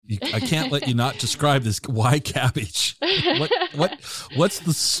I can't let you not describe this. Why cabbage? What's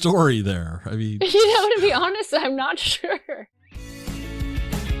the story there? I mean, to be honest, I'm not sure.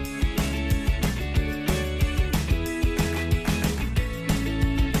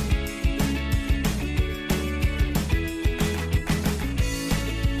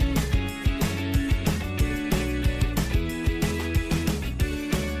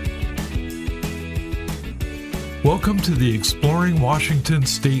 Welcome to the Exploring Washington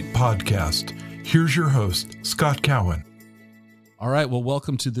State podcast. Here's your host, Scott Cowan. All right. Well,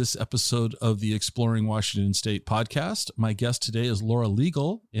 welcome to this episode of the Exploring Washington State podcast. My guest today is Laura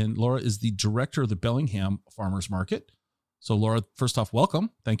Legal, and Laura is the director of the Bellingham Farmers Market. So, Laura, first off,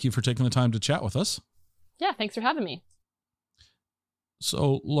 welcome. Thank you for taking the time to chat with us. Yeah, thanks for having me.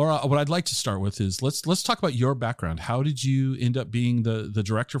 So, Laura, what I'd like to start with is let's talk about your background. How did you end up being the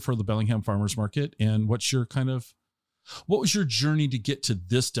director for the Bellingham Farmers Market, and what was your journey to get to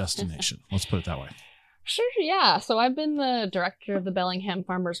this destination? Let's put it that way. Sure, yeah. So I've been the director of the Bellingham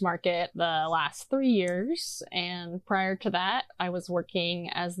Farmers Market the last 3 years, and prior to that, I was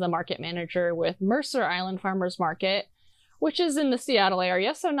working as the market manager with Mercer Island Farmers Market, which is in the Seattle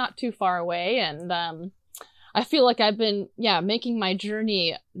area, so not too far away, and I feel like I've been, making my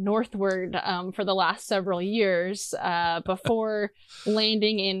journey northward for the last several years. Before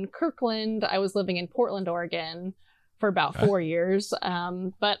landing in Kirkland, I was living in Portland, Oregon for about 4 years.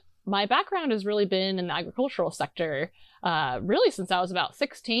 But my background has really been in the agricultural sector, really since I was about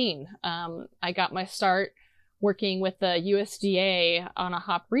 16. I got my start working with the USDA on a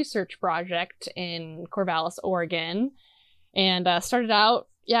hop research project in Corvallis, Oregon, and started out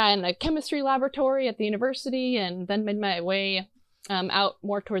in a chemistry laboratory at the university, and then made my way out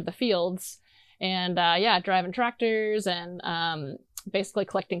more toward the fields, and driving tractors and basically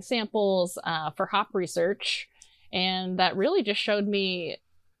collecting samples for hop research. And that really just showed me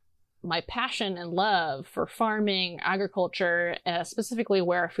my passion and love for farming, agriculture, specifically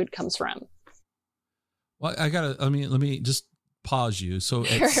where our food comes from. Well, let me just pause you. So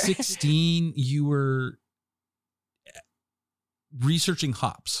at 16, you were researching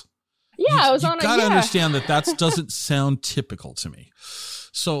hops. Yeah, I was on it. You gotta understand that doesn't sound typical to me.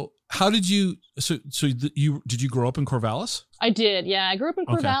 So how did you? Did you grow up in Corvallis? I did. Yeah, I grew up in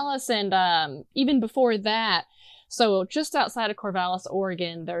Corvallis, and even before that, so just outside of Corvallis,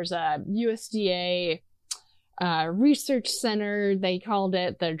 Oregon, there's a USDA research center. They called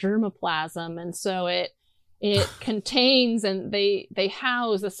it the germplasm, and so it contains, and they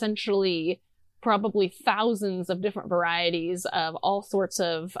house essentially probably thousands of different varieties of all sorts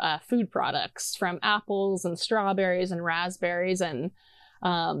of food products, from apples and strawberries and raspberries. And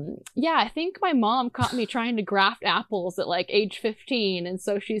I think my mom caught me trying to graft apples at like age 15. And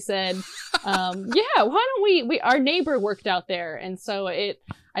so she said, why don't we our neighbor worked out there. And so I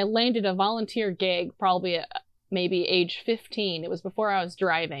landed a volunteer gig probably at maybe age 15. It was before I was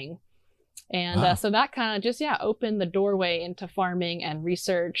driving. And so that kind of just, opened the doorway into farming and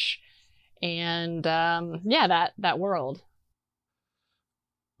research. And that world.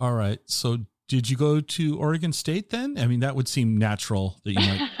 All right. So did you go to Oregon State then? I mean, that would seem natural that you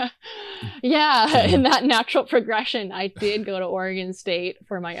might. In that natural progression, I did go to Oregon State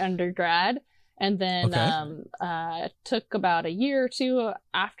for my undergrad, and then took about a year or two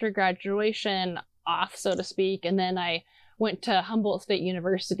after graduation off, so to speak, and then I went to Humboldt State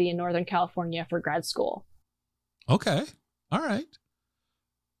University in Northern California for grad school. Okay. All right.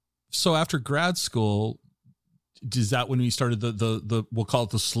 So after grad school, is that when we started the we'll call it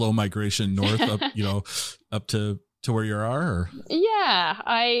the slow migration north up, up to where you are? Or? Yeah,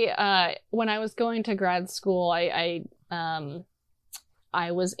 I when I was going to grad school, I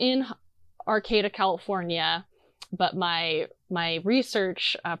was in Arcata, California, but my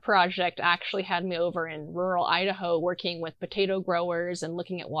research project actually had me over in rural Idaho working with potato growers and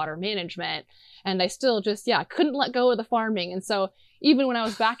looking at water management. And I still just, couldn't let go of the farming. And so even when I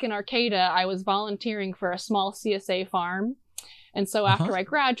was back in Arcata, I was volunteering for a small CSA farm. And so after I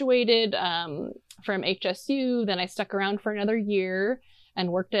graduated from HSU, then I stuck around for another year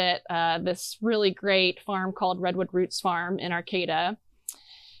and worked at this really great farm called Redwood Roots Farm in Arcata.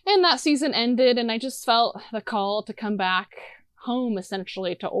 And that season ended, and I just felt the call to come back home,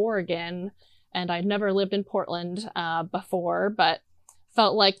 essentially, to Oregon. And I'd never lived in Portland before, but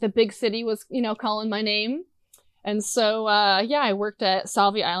felt like the big city was, calling my name. And so, I worked at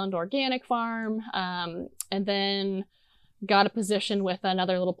Salvia Island Organic Farm, and then got a position with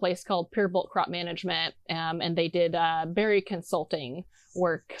another little place called Purebolt Crop Management, and they did berry consulting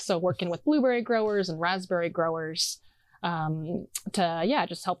work. So working with blueberry growers and raspberry growers to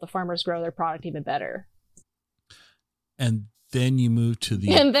just help the farmers grow their product even better. And then you moved to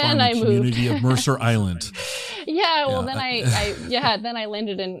the and then farming I community moved. of Mercer Island. Yeah, well, then then I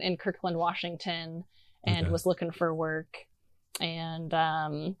landed in Kirkland, Washington, and was looking for work, and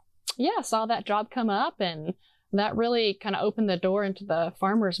saw that job come up, and that really kind of opened the door into the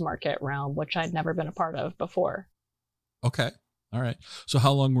farmers market realm, which I'd never been a part of before. Okay, all right. So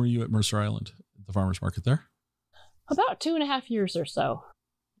how long were you at Mercer Island, the farmers market there? About 2.5 years or so.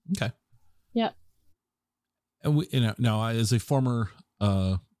 Okay. Yeah. And now as a former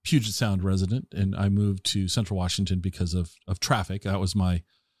Puget Sound resident, and I moved to Central Washington because of traffic. That was I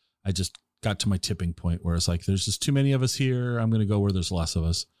just got to my tipping point where it's like, there's just too many of us here. I'm going to go where there's less of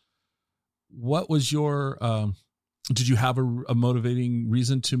us. What was your, did you have a motivating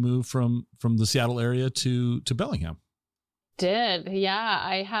reason to move from the Seattle area to Bellingham? Yeah.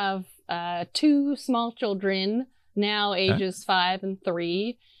 I have 2 small children now, ages 5 and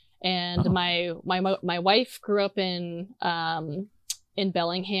 3. And my wife grew up in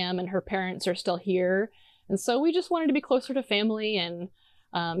Bellingham, and her parents are still here. And so we just wanted to be closer to family and,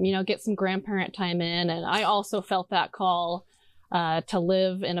 get some grandparent time in. And I also felt that call to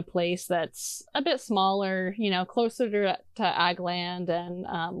live in a place that's a bit smaller, closer to ag land and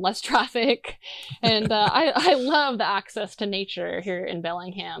less traffic. And I love the access to nature here in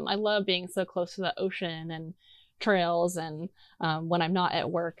Bellingham. I love being so close to the ocean and trails. And when I'm not at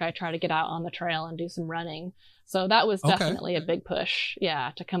work, I try to get out on the trail and do some running. So that was definitely a big push,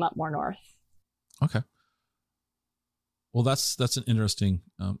 to come up more north. Okay. Well, that's an interesting.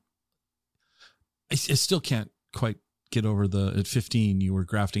 I still can't quite get over at 15 you were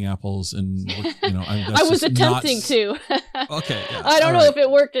grafting apples, and I was attempting to. Okay. Yeah, I don't know if it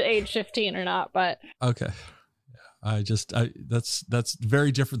worked at age 15 or not, but okay. That's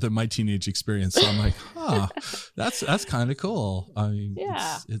very different than my teenage experience. So I'm like, that's kind of cool. I mean,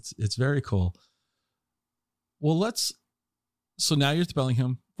 it's very cool. Well, so now you're at the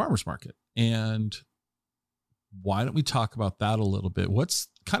Bellingham Farmers Market, and why don't we talk about that a little bit?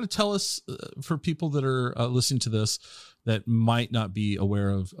 Tell us for people that are listening to this that might not be aware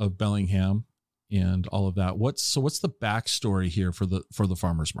of Bellingham and all of that. What's the backstory here for the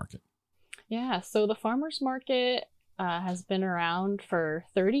farmers market? Yeah, so the farmers market has been around for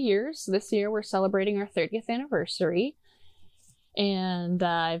 30 years. This year we're celebrating our 30th anniversary, and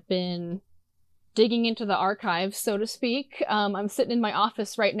I've been digging into the archives, so to speak. I'm sitting in my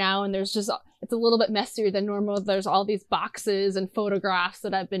office right now, and it's a little bit messier than normal. There's all these boxes and photographs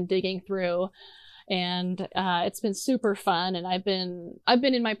that I've been digging through, and it's been super fun. And I've been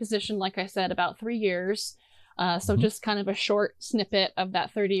in my position, like I said, about 3 years. So just kind of a short snippet of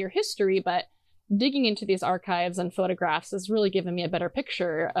that 30-year history, but digging into these archives and photographs has really given me a better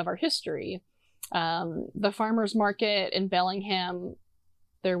picture of our history. The farmers market in Bellingham,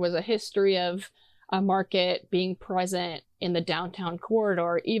 there was a history of a market being present in the downtown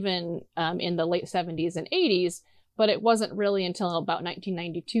corridor, even in the late 70s and 80s, but it wasn't really until about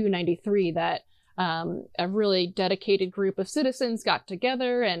 1992, 93 that a really dedicated group of citizens got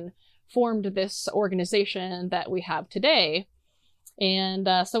together and formed this organization that we have today. And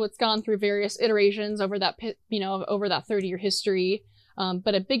so it's gone through various iterations over that 30-year history.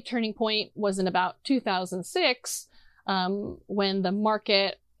 But a big turning point was in about 2006, when the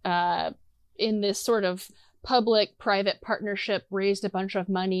market, in this sort of public-private partnership, raised a bunch of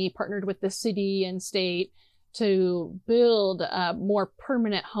money, partnered with the city and state to build a more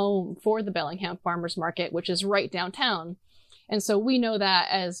permanent home for the Bellingham Farmers Market, which is right downtown. And so we know that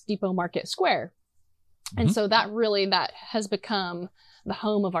as Depot Market Square. And so that has become the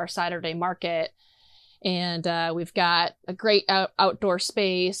home of our Saturday market. And we've got a great outdoor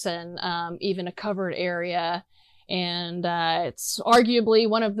space and even a covered area. And it's arguably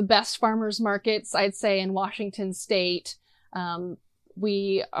one of the best farmers markets, I'd say, in Washington State.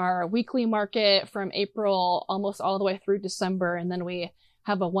 We are a weekly market from April almost all the way through December. And then we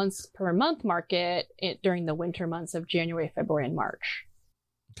have a once per month market during the winter months of January, February, and March.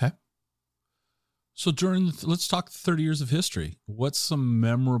 Okay. So let's talk 30 years of history. What's some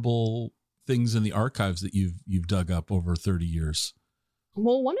memorable things in the archives that you've dug up over 30 years?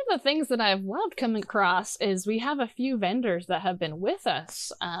 Well, one of the things that I've loved coming across is we have a few vendors that have been with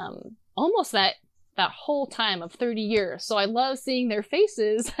us almost that whole time of 30 years. So I love seeing their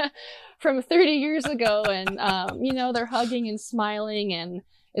faces from 30 years ago, and they're hugging and smiling, and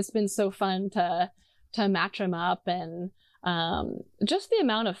it's been so fun to match them up, and just the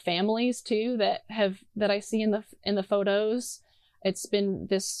amount of families too that I see in the photos. It's been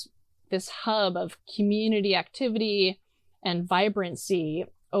this hub of community activity and vibrancy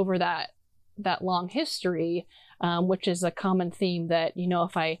over that long history, which is a common theme that,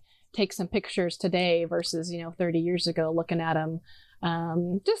 if I take some pictures today versus, 30 years ago, looking at them.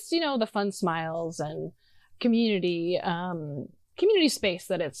 Just, the fun smiles and community space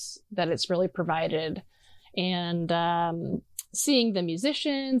that it's really provided. And seeing the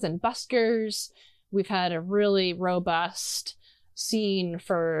musicians and buskers, we've had a really robust scene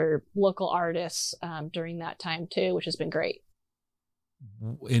for local artists during that time too, which has been great.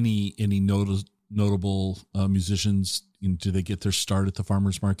 Any notable musicians? Do they get their start at the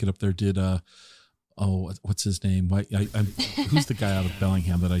farmers market up there? Did what's his name? Who's the guy out of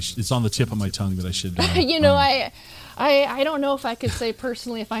Bellingham that it's on the tip of my tongue that I should? I don't know if I could say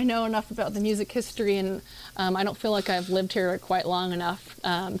personally if I know enough about the music history, and I don't feel like I've lived here quite long enough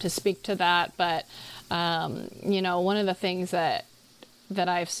to speak to that. But one of the things that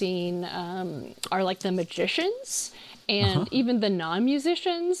I've seen are like the magicians and even the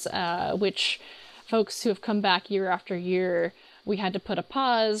non-musicians, which folks who have come back year after year. We had to put a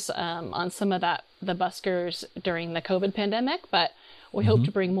pause on some of the buskers during the COVID pandemic, but we hope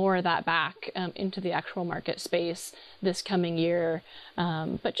to bring more of that back into the actual market space this coming year.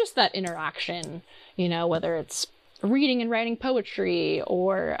 But just that interaction, whether it's reading and writing poetry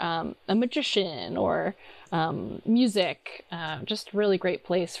or a magician or music, just really great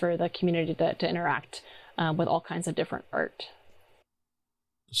place for the community to interact with all kinds of different art.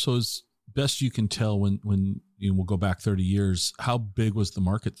 So as best you can tell, when we'll go back 30 years, how big was the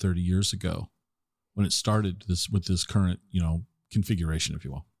market 30 years ago when it started with this current, configuration, if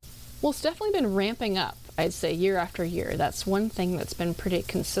you will? Well, it's definitely been ramping up, I'd say, year after year. That's one thing that's been pretty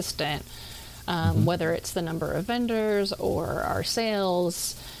consistent, whether it's the number of vendors or our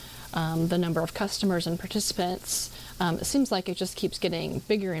sales, the number of customers and participants. It seems like it just keeps getting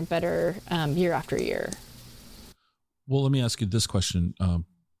bigger and better year after year. Well, let me ask you this question.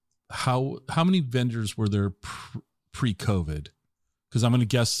 How many vendors were there pre-COVID? Because I'm going to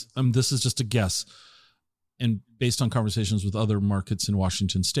guess, this is just a guess, and based on conversations with other markets in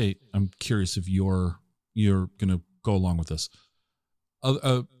Washington State, I'm curious if you're going to go along with this.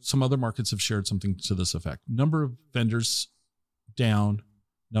 Some other markets have shared something to this effect. Number of vendors down,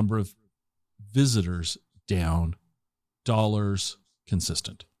 number of visitors down, dollars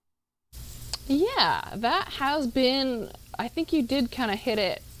consistent. Yeah, that has been, I think you did kind of hit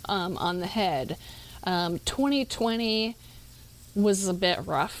it on the head. 2020 was a bit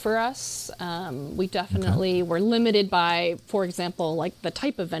rough for us. We definitely were limited by, for example, like the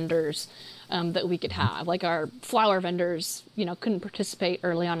type of vendors that we could have. Like our flower vendors, couldn't participate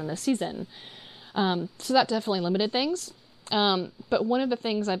early on in the season. So that definitely limited things. But one of the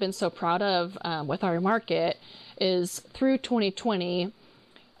things I've been so proud of with our market is through 2020,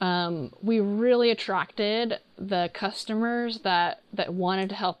 we really attracted the customers that wanted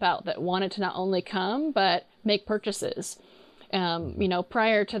to help out, that wanted to not only come, but make purchases.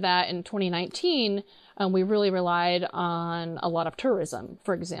 Prior to that in 2019, we really relied on a lot of tourism,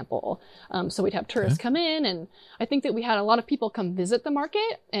 for example. So we'd have tourists come in, and I think that we had a lot of people come visit the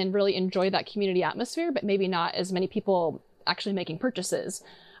market and really enjoy that community atmosphere, but maybe not as many people actually making purchases.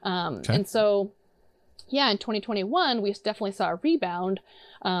 And so, in 2021, we definitely saw a rebound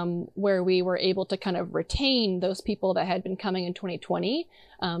where we were able to kind of retain those people that had been coming in 2020,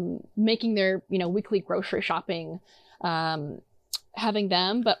 making their, weekly grocery shopping, having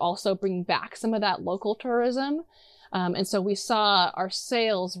them, but also bring back some of that local tourism. And so we saw our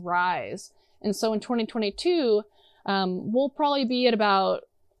sales rise. And so in 2022, we'll probably be at about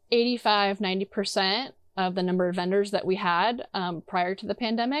 85-90% of the number of vendors that we had prior to the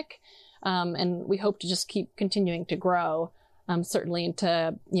pandemic. And we hope to just keep continuing to grow, certainly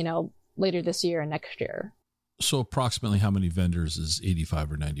into, later this year and next year. So approximately how many vendors is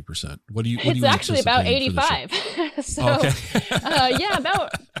 85 or 90%? It's actually about 85. So,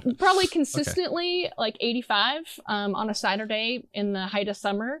 about probably consistently like 85 on a Saturday in the height of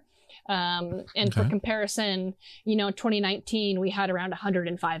summer. And for comparison, 2019, we had around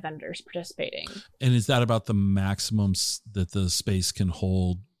 105 vendors participating. And is that about the maximums that the space can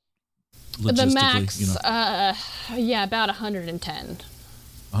hold? The max, about 110.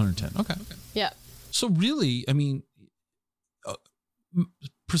 110. Okay. Yeah. So really, I mean,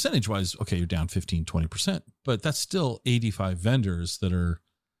 percentage wise, okay, you're down 15, 20%, but that's still 85 vendors that are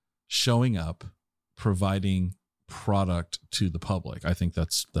showing up, providing product to the public. I think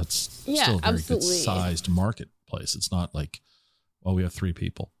that's still a very good sized marketplace. It's not like, we have 3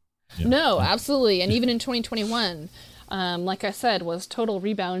 people. No, absolutely. And even in 2021, like I said, was total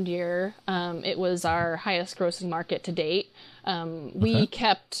rebound year. It was our highest grossing market to date. We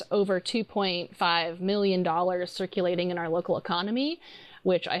kept over $2.5 million circulating in our local economy,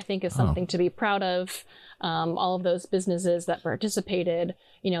 which I think is something to be proud of. All of those businesses that participated,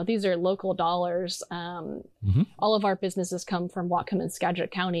 these are local dollars. All of our businesses come from Whatcom and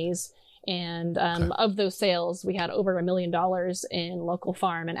Skagit counties. And of those sales, we had over $1 million in local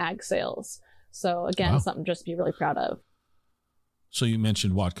farm and ag sales. So again, something just to be really proud of. So you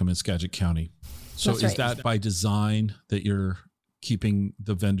mentioned Whatcom and Skagit County. So is that by design that you're keeping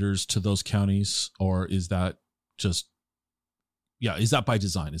the vendors to those counties, or is that just, is that by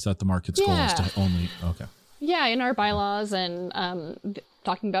design? Is that the market's goal is to only, Yeah, in our bylaws and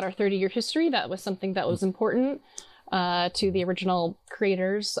talking about our 30-year history, that was something that was important to the original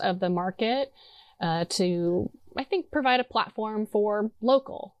creators of the market to, I think, provide a platform for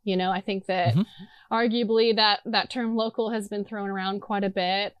local. I think that arguably that term local has been thrown around quite a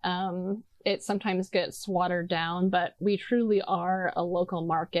bit. It sometimes gets watered down, but we truly are a local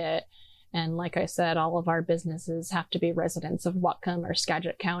market. And like I said, all of our businesses have to be residents of Whatcom or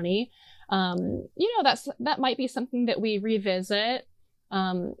Skagit County. That might be something that we revisit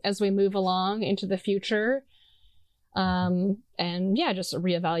as we move along into the future. Just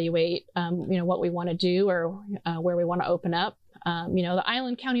reevaluate, what we want to do or where we want to open up. The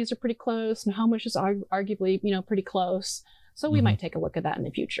island counties are pretty close. Snohomish is arguably, pretty close. So we might take a look at that in the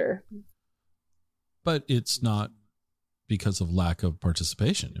future. But it's not because of lack of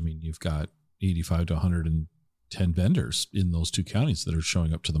participation. I mean, you've got 85 to 110 vendors in those two counties that are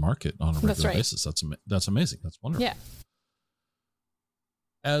showing up to the market on a regular basis. That's amazing. That's wonderful. Yeah.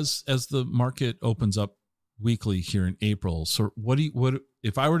 As the market opens up weekly here in April, so what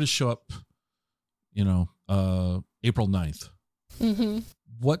if I were to show up, April 9th,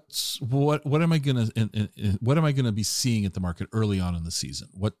 what am I gonna be seeing at the market early on in the season?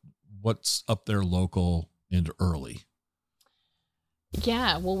 What's up there local and early?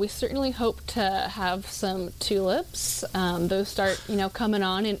 Yeah, well, we certainly hope to have some tulips. Those start, coming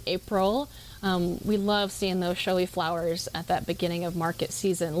on in April. We love seeing those showy flowers at that beginning of market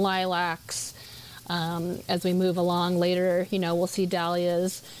season. Lilacs. As we move along later, we'll see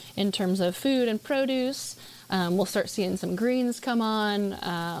dahlias in terms of food and produce. We'll start seeing some greens come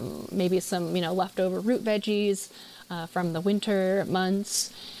on, maybe some, leftover root veggies from the winter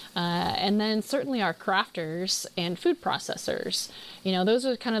months. And then certainly our crafters and food processors. Those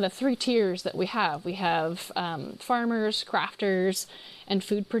are kind of the three tiers that we have. We have farmers, crafters, and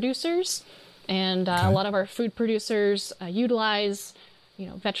food producers. And a lot of our food producers utilize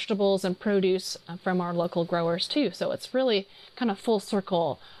vegetables and produce from our local growers too. So it's really kind of full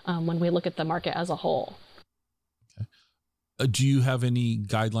circle when we look at the market as a whole. Okay. Do you have any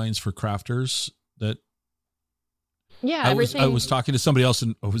guidelines for crafters that? Yeah, I was talking to somebody else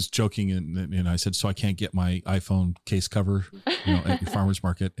and I was joking and I said, so I can't get my iPhone case cover, at your farmer's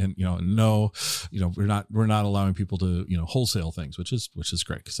market. And, no, we're not allowing people to, wholesale things, which is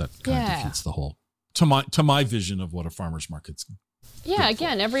great because that kind of defeats the whole, to my vision of what a farmer's market's. Yeah,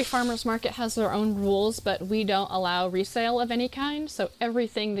 again, every farmer's market has their own rules, but we don't allow resale of any kind. So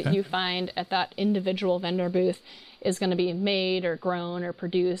everything that you find at that individual vendor booth is going to be made or grown or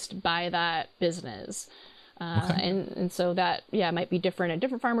produced by that business. And so that, might be different at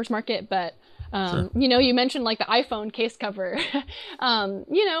different farmer's market, but, you mentioned like the iPhone case cover,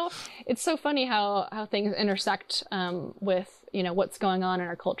 it's so funny how things intersect, with, what's going on in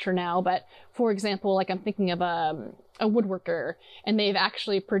our culture now. But for example, like I'm thinking of, a woodworker, and they've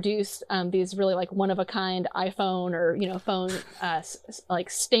actually produced, these really like one of a kind iPhone or, phone, like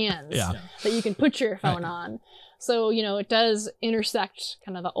stands that you can put your phone on. So, it does intersect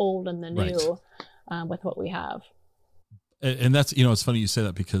kind of the old and the new. With what we have. And that's, it's funny you say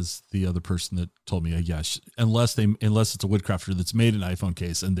that because the other person that told me, unless it's a woodcrafter that's made an iPhone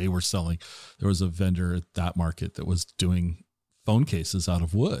case and they were selling, there was a vendor at that market that was doing phone cases out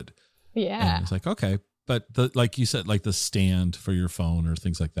of wood. Yeah. And it's like, okay. But like you said, like the stand for your phone or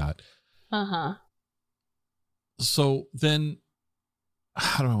things like that. So then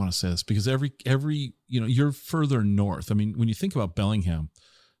how do I want to say this? Because every, you're further north. I mean, when you think about Bellingham,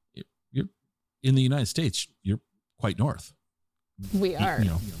 in the United States, you're quite north. We are.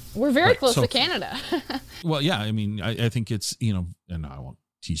 We're very close to Canada. Well, yeah. I mean, I think it's, and I won't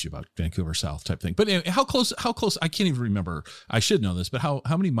teach you about Vancouver South type thing. But anyway, how close? I can't even remember. I should know this, but how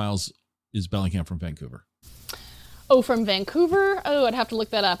many miles is Bellingham from Vancouver? Oh, from Vancouver? Oh, I'd have to look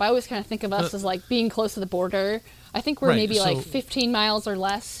that up. I always kind of think of us as like being close to the border. I think we're maybe like 15 miles or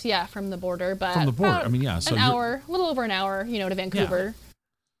less, from the border. But from the border, so an hour, a little over an hour, to Vancouver. Yeah.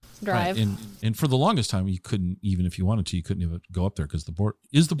 drive. Right. And for the longest time, you couldn't, even if you wanted to, you couldn't even go up there because the border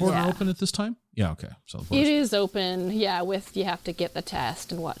open at this time? Yeah. Okay. So it is open. Yeah. You have to get the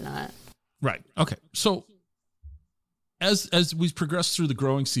test and whatnot. Right. Okay. So as we progress through the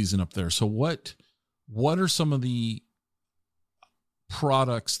growing season up there, so what are some of the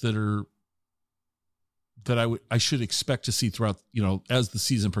products that I should expect to see throughout, as the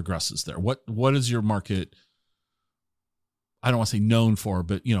season progresses there? What is your market? I don't want to say known for,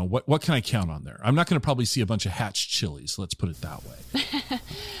 but what can I count on there? I'm not going to probably see a bunch of hatched chilies. Let's put it that way.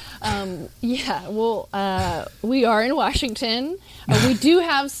 We are in Washington. We do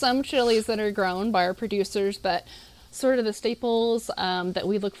have some chilies that are grown by our producers, but sort of the staples that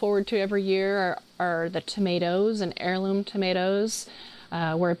we look forward to every year are the tomatoes and heirloom tomatoes.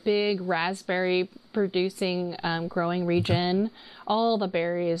 We're a big raspberry producing growing region. All the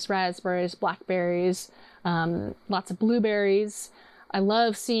berries, raspberries, blackberries, lots of blueberries. I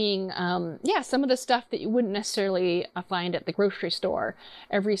love seeing, some of the stuff that you wouldn't necessarily find at the grocery store.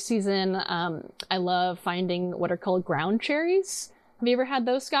 Every season, I love finding what are called ground cherries. Have you ever had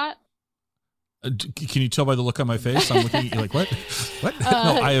those, Scott? Can you tell by the look on my face? I'm looking at you like, what? What? No,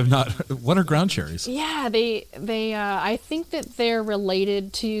 I have not. What are ground cherries? Yeah, they I think that they're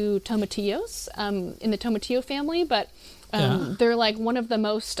related to tomatillos, in the tomatillo family, but they're like one of the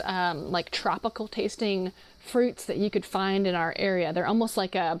most tropical tasting fruits that you could find in our area. They're almost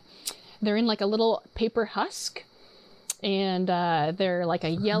they're in like a little paper husk, and they're like a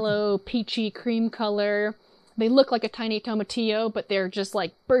yellow, peachy cream color. They look like a tiny tomatillo, but they're just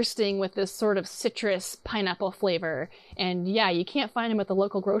like bursting with this sort of citrus pineapple flavor. And yeah, you can't find them at the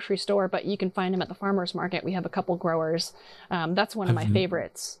local grocery store, but you can find them at the farmer's market. We have a couple growers. That's one of my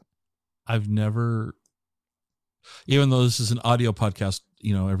favorites. I've never, even though this is an audio podcast,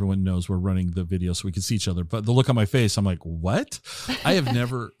 everyone knows we're running the video so we can see each other, but the look on my face, I'm like, what? I have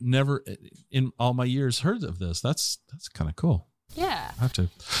never in all my years heard of this. That's kind of cool. Yeah. I have to.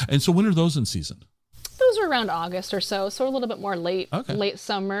 And so when are those in season? Those are around August or so a little bit more late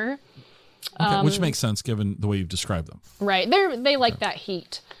summer. Okay, which makes sense given the way you've described them. Right. They like that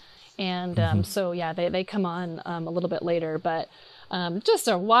heat. And so, yeah, they come on a little bit later. But just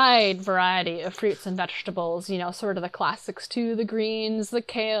a wide variety of fruits and vegetables, sort of the classics too, the greens, the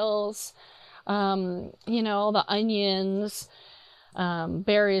kales, the onions,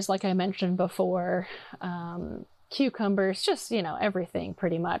 berries, like I mentioned before, cucumbers, just, everything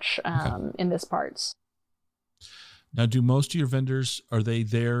pretty much in this parts. Now, do most of your vendors, are they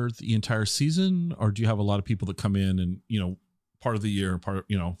there the entire season, or do you have a lot of people that come in and, part of the year,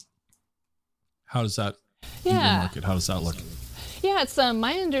 how does that market? How does that look? Yeah, it's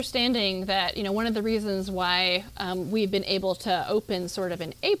my understanding that, one of the reasons why we've been able to open sort of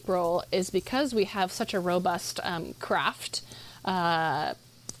in April is because we have such a robust craft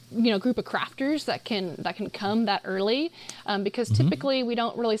group of crafters that can come that early, because typically we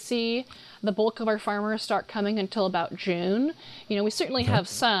don't really see the bulk of our farmers start coming until about June. We certainly have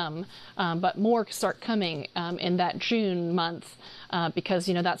some, but more start coming in that June month, because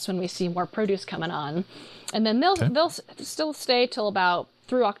that's when we see more produce coming on, and then they'll still stay till about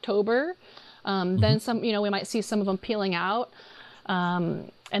through October. Then some, we might see some of them peeling out.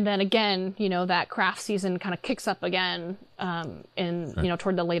 And then again, that craft season kind of kicks up again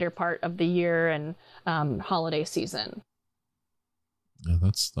toward the later part of the year and holiday season. Yeah,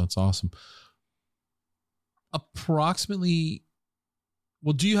 that's awesome. Approximately,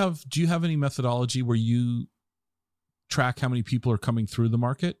 well, do you have any methodology where you track how many people are coming through the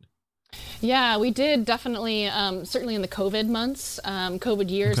market? Yeah, we did definitely, certainly in the COVID months, COVID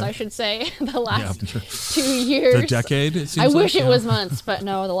years, I should say, the last 2 years. The decade, it seems I wish it was months, but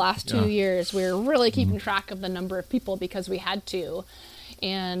no, the last 2 years, we're really keeping track of the number of people because we had to.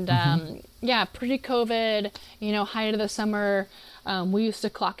 And pre-COVID, height of the summer, we used to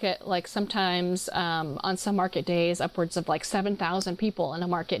clock it like sometimes on some market days, upwards of like 7,000 people in a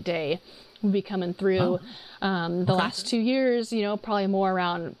market day would be coming through. The last 2 years, probably more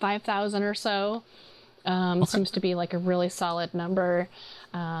around 5,000 or so. Seems to be like a really solid number.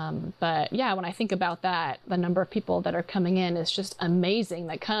 But yeah, when I think about that, the number of people that are coming in is just amazing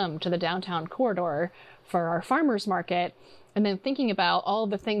that come to the downtown corridor for our farmers market. And then thinking about all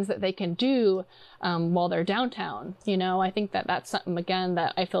the things that they can do while they're downtown. I think that that's something, again,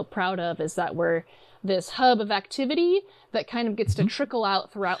 that I feel proud of, is that we're this hub of activity that kind of gets to trickle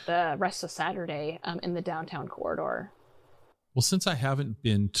out throughout the rest of Saturday in the downtown corridor. Well, since I haven't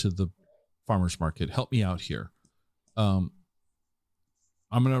been to the farmers market, help me out here. I'm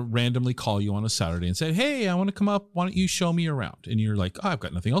going to randomly call you on a Saturday and say, hey, I want to come up. Why don't you show me around? And you're like, oh, I've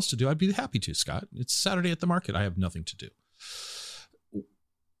got nothing else to do. I'd be happy to, Scott. It's Saturday at the market. I have nothing to do.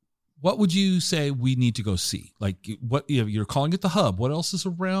 what would you say we need to go see? Like what you're calling it the hub. What else is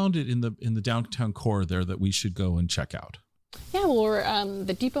around it in the downtown core there that we should go and check out? Yeah, well,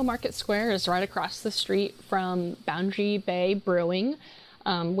 the Depot Market Square is right across the street from Boundary Bay Brewing,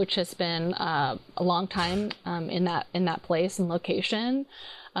 which has been a long time in that place and location.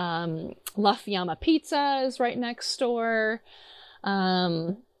 La Fiamma Pizza is right next door.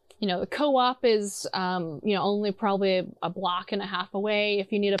 The co-op is, only probably a block and a half away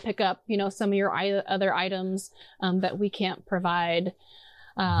if you need to pick up, some of your other items that we can't provide.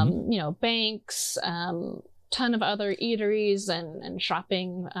 Banks, ton of other eateries and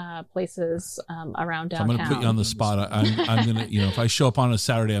shopping places around downtown. So I'm going to put you on the spot. I'm going to, if I show up on a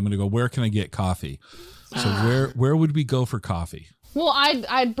Saturday, I'm going to go, where can I get coffee? So where would we go for coffee? Well,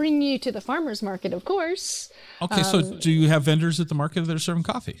 I'd bring you to the farmers market, of course. Okay, so do you have vendors at the market that are serving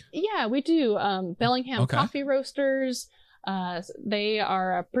coffee? Yeah, we do. Bellingham Coffee Roasters. They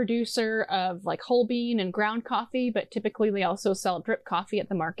are a producer of like whole bean and ground coffee, but typically they also sell drip coffee at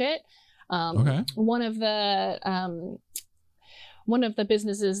the market. One of the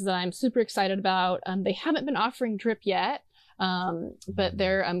businesses that I'm super excited about, they haven't been offering drip yet. But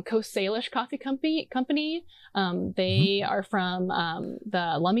they're Coast Salish Coffee Company. They are from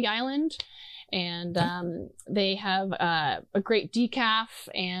the Lummi Island, and they have a great decaf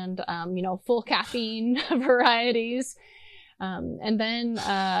and full caffeine varieties. And then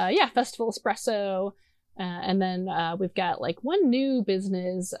Festival Espresso. And then we've got like one new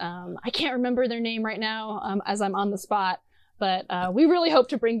business. I can't remember their name right now as I'm on the spot. But we really hope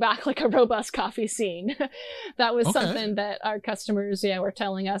to bring back like a robust coffee scene. That was something that our customers, were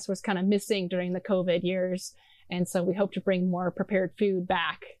telling us was kind of missing during the COVID years. And so we hope to bring more prepared food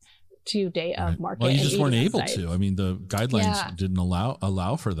back to day of market. Well, you just weren't able to. I mean, the guidelines didn't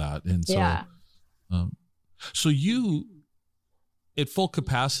allow for that. And so, so you, at full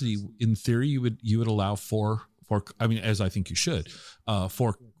capacity, in theory, you would allow four, I mean, as I think you should,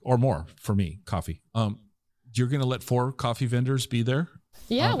 4 or more for me, coffee. You're going to let 4 coffee vendors be there?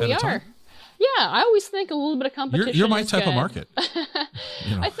 Yeah, we are. Yeah, I always think a little bit of competition You're my type of market.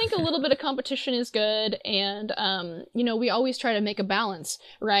 I think a little bit of competition is good. And, we always try to make a balance,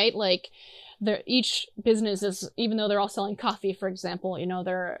 right? Like each business is, even though they're all selling coffee, for example,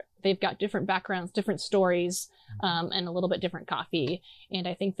 they've got different backgrounds, different stories, and a little bit different coffee. And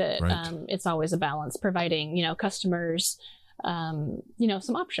I think that it's always a balance, providing, customers,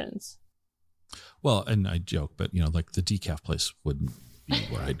 some options. Well, and I joke, but like the decaf place wouldn't be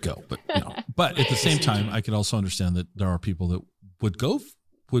where I'd go. But but at the same time, I could also understand that there are people that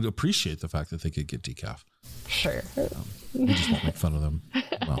would appreciate the fact that they could get decaf. Sure. We just won't make fun of them.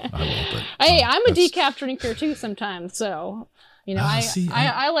 Well, I will. But hey, I'm a decaf drinker too sometimes. So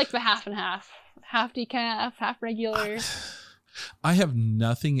I like the half and half decaf, half regular. I have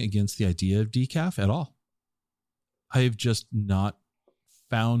nothing against the idea of decaf at all. I have just not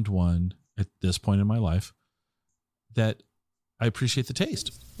found one at this point in my life that I appreciate the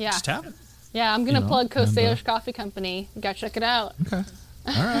taste. Yeah. Just have it. Yeah, I'm going to plug Coast Salish Coffee Company. You got to check it out. Okay.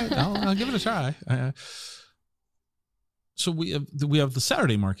 All right. I'll give it a try. So we have the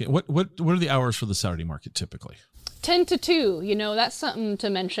Saturday market. What are the hours for the Saturday market typically? 10 to 2. That's something to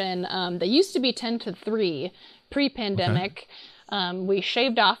mention. They used to be 10 to 3 pre-pandemic. We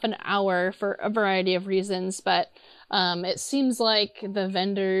shaved off an hour for a variety of reasons, but it seems like the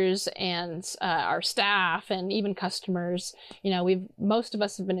vendors and our staff and even customers, most of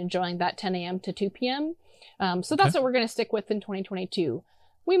us have been enjoying that 10 a.m. to 2 p.m. So that's what we're going to stick with in 2022.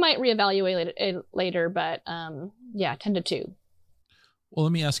 We might reevaluate it later, but 10 to 2. Well,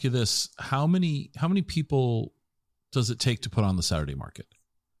 let me ask you this. How many people does it take to put on the Saturday market?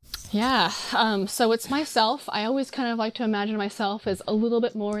 Yeah. So it's myself. I always kind of like to imagine myself as a little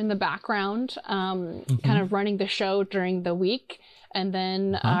bit more in the background, kind of running the show during the week. And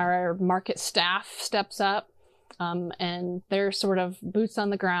then our market staff steps up, and they're sort of boots on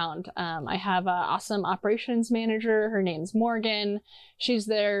the ground. I have an awesome operations manager. Her name's Morgan. She's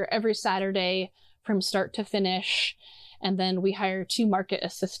there every Saturday from start to finish. And then we hire 2 market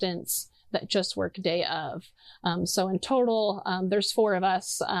assistants that just work day of. So in total, there's 4 of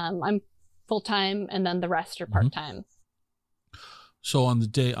us. I'm full-time, and then the rest are part-time. So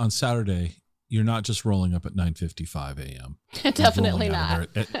on Saturday, you're not just rolling up at 9:55 a.m. Definitely not.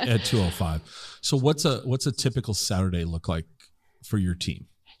 At 2:05. So what's a typical Saturday look like for your team?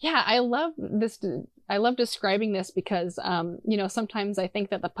 Yeah, I love this. I love describing this because, sometimes I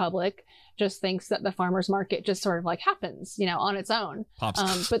think that the public just thinks that the farmer's market just sort of like happens, on its own.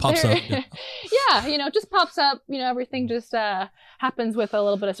 Pops But up. Yeah. It just pops up, everything just happens with a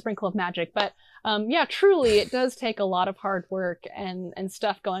little bit of sprinkle of magic. But truly, it does take a lot of hard work and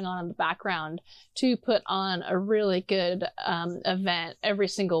stuff going on in the background to put on a really good event every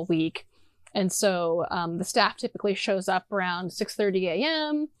single week. And so the staff typically shows up around 6:30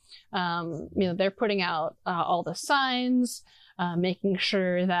 a.m. They're putting out all the signs, making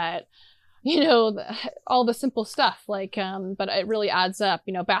sure that, all the simple stuff but it really adds up.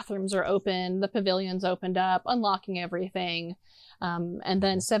 Bathrooms are open, the pavilion's opened up, unlocking everything. And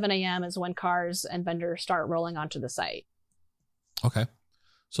then 7 a.m. is when cars and vendors start rolling onto the site. Okay.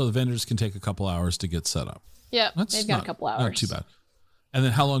 So the vendors can take a couple hours to get set up. Yep. They've got a couple hours. Not too bad. And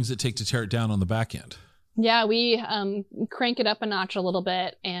then how long does it take to tear it down on the back end? Yeah, we crank it up a notch a little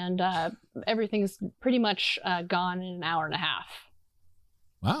bit, and everything's pretty much gone in an hour and a half.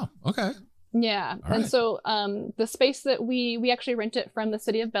 Wow. Okay. Yeah. All and right. so the space that we actually rent it from the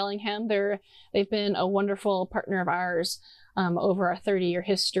city of Bellingham. They've been a wonderful partner of ours over a 30-year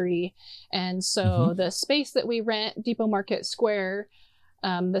history. And so the space that we rent, Depot Market Square,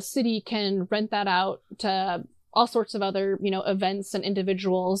 the city can rent that out to all sorts of other, events and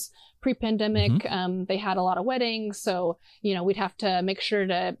individuals. Pre-pandemic, they had a lot of weddings. So, we'd have to make sure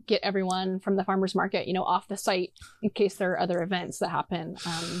to get everyone from the farmer's market, off the site in case there are other events that happen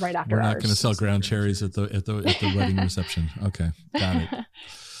right after We're not ours. going to sell ground cherries at the wedding reception. Okay. Got it.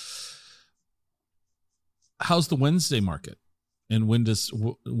 How's the Wednesday market? And let's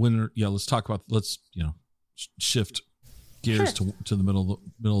talk about, shift gears to the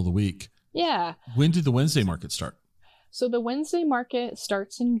middle of the week. Yeah. When did the Wednesday market start? So the Wednesday market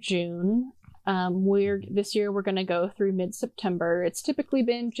starts in June. This year we're going to go through mid-September. It's typically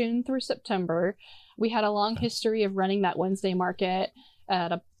been June through September. We had a long history of running that Wednesday market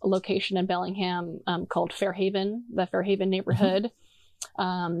at a location in Bellingham called Fairhaven, the Fairhaven neighborhood.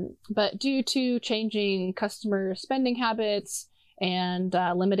 But due to changing customer spending habits and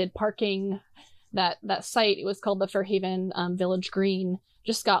limited parking, that site, it was called the Fairhaven Village Green,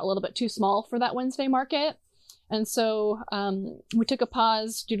 just got a little bit too small for that Wednesday market. And so we took a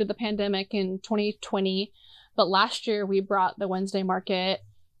pause due to the pandemic in 2020. But last year we brought the Wednesday market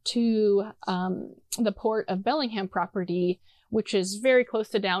to the Port of Bellingham property, which is very close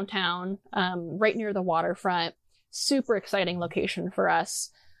to downtown, right near the waterfront. Super exciting location for us.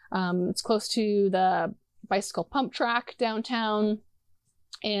 It's close to the bicycle pump track downtown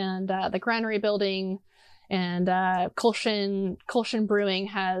and the granary building. And Kulshin Brewing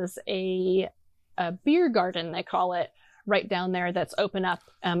has a beer garden, they call it, right down there that's open up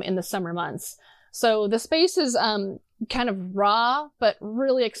in the summer months. So the space is kind of raw, but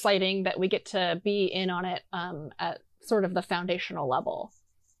really exciting that we get to be in on it at sort of the foundational level.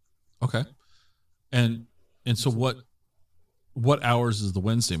 Okay. And so what hours is the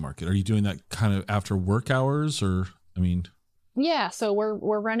Wednesday market? Are you doing that kind of after work hours Yeah, so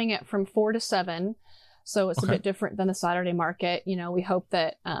we're running it from 4 to 7. So it's a bit different than the Saturday market. We hope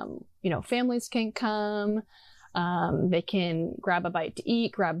that, families can come, they can grab a bite to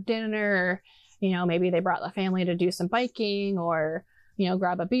eat, grab dinner, maybe they brought the family to do some biking or,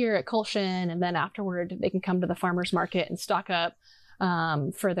 grab a beer at Kulshin. And then afterward, they can come to the farmer's market and stock up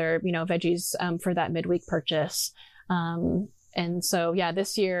for their, veggies for that midweek purchase. And so,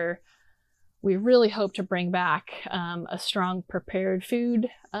 this year, we really hope to bring back a strong prepared food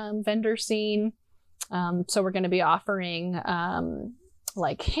vendor scene. So we're going to be offering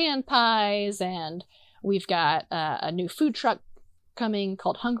like hand pies, and we've got a new food truck coming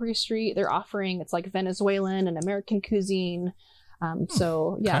called Hungry Street. They're offering, it's like Venezuelan and American cuisine. We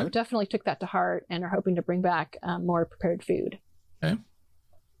definitely took that to heart and are hoping to bring back more prepared food. Okay.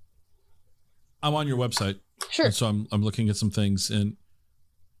 I'm on your website. Sure. And so I'm looking at some things, and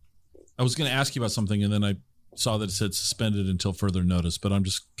I was going to ask you about something, and then I saw that it said suspended until further notice, but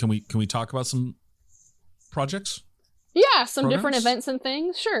can we talk about some projects? Yeah, some programs? Different events and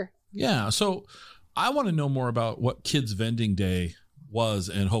things. Sure. Yeah. So I want to know more about what Kids Vending Day was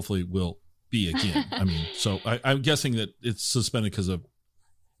and hopefully will be again. So I'm guessing that it's suspended because of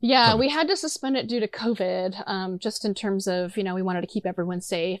Yeah, COVID. We had to suspend it due to COVID, just in terms of, we wanted to keep everyone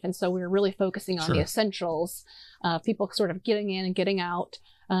safe. And so we were really focusing on the essentials, people sort of getting in and getting out.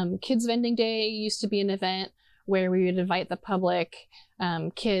 Kids Vending Day used to be an event where we would invite the public,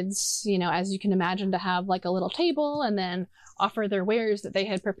 kids, as you can imagine, to have like a little table and then offer their wares that they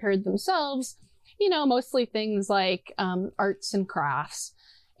had prepared themselves, mostly things like arts and crafts.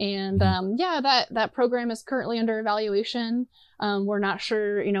 And that program is currently under evaluation. We're not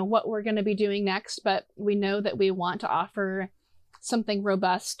sure, what we're going to be doing next, but we know that we want to offer something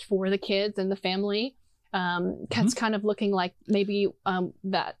robust for the kids and the family. It's kind of looking like maybe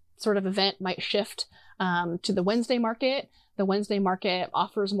that sort of event might shift to the Wednesday market. The Wednesday market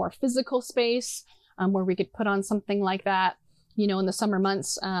offers more physical space where we could put on something like that. In the summer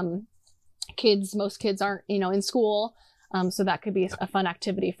months, most kids aren't, in school. So that could be a fun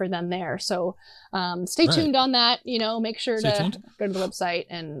activity for them there. So stay tuned on that, make sure to go to the website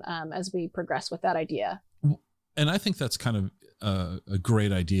and as we progress with that idea. And I think that's kind of a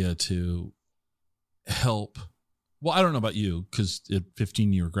great idea to help. Well, I don't know about you, because at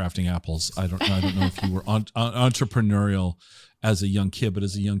 15 you were grafting apples. I don't know if you were entrepreneurial as a young kid, but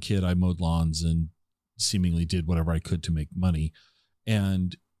as a young kid, I mowed lawns and seemingly did whatever I could to make money.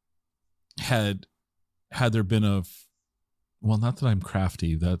 And had there been not that I'm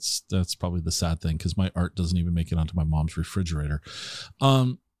crafty, that's probably the sad thing, because my art doesn't even make it onto my mom's refrigerator.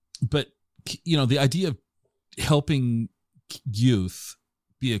 But the idea of helping youth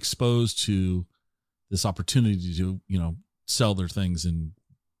be exposed to this opportunity to, sell their things and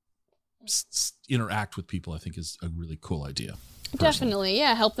interact with people, I think is a really cool idea. Personally. Definitely.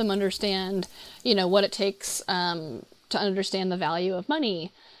 Yeah. Help them understand, what it takes to understand the value of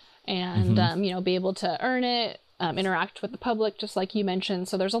money and, be able to earn it, interact with the public, just like you mentioned.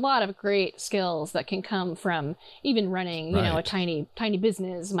 So there's a lot of great skills that can come from even running, a tiny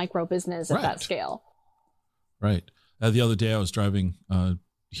business, micro business at that scale. Right. The other day I was driving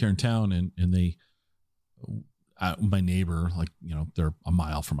here in town and they, my neighbor, they're a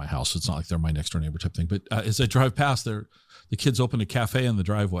mile from my house. So it's not like they're my next door neighbor type thing. But as I drive past there, the kids opened a cafe in the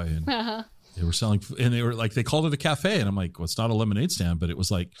driveway and they were selling, and they were like, they called it a cafe. And I'm like, well, it's not a lemonade stand, but it was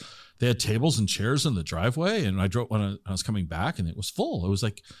like, they had tables and chairs in the driveway. And I drove when I was coming back and it was full. It was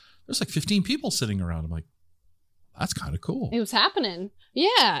like, there's like 15 people sitting around. I'm like, that's kind of cool. It was happening.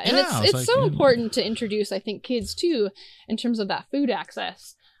 Yeah. And it's so important to introduce, I think, kids too, in terms of that food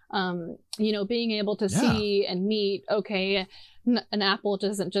access. Being able to see and meet, an apple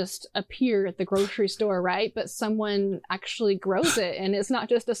doesn't just appear at the grocery store, right? But someone actually grows it, and it's not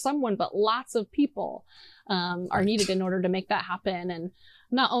just a someone, but lots of people are needed in order to make that happen. And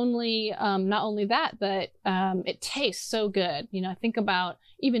not only that, but it tastes so good. I think about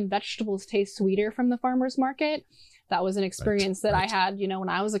even vegetables taste sweeter from the farmer's market. That was an experience that I had, when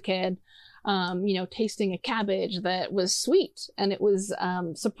I was a kid. Tasting a cabbage that was sweet, and it was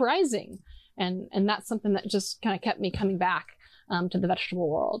surprising. And that's something that just kind of kept me coming back to the vegetable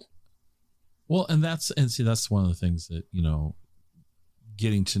world. Well, and that's one of the things that,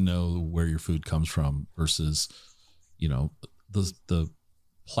 getting to know where your food comes from versus, the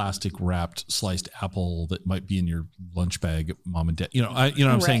plastic wrapped sliced apple that might be in your lunch bag, mom and dad,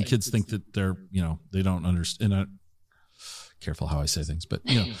 I'm saying kids think that they're, they don't understand. Careful how I say things, but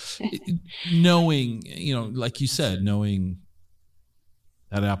knowing, like you said, knowing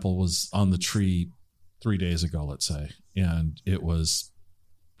that apple was on the tree 3 days ago, let's say, and it was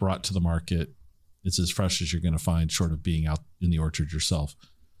brought to the market. It's as fresh as you're going to find, short of being out in the orchard yourself.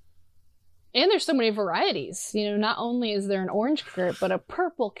 And there's so many varieties. Not only is there an orange carrot, but a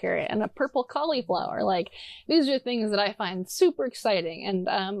purple carrot and a purple cauliflower. Like, these are things that I find super exciting. And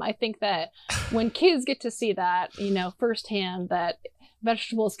I think that when kids get to see that, firsthand, that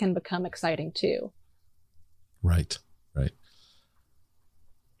vegetables can become exciting too. Right.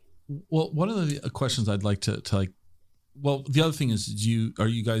 Well, one of the questions I'd like to well, the other thing is, are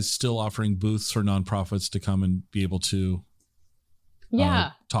you guys still offering booths for nonprofits to come and be able to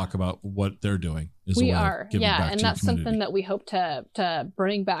talk about what they're doing? We are. Yeah. And that's something that we hope to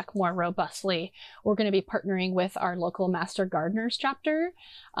bring back more robustly. We're going to be partnering with our local Master Gardeners chapter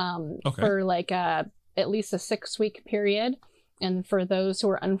for at least a 6-week period. And for those who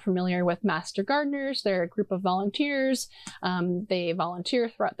are unfamiliar with Master Gardeners, they're a group of volunteers. They volunteer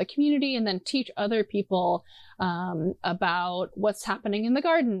throughout the community and then teach other people about what's happening in the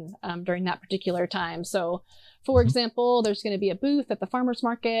garden during that particular time. So, for example, there's going to be a booth at the farmer's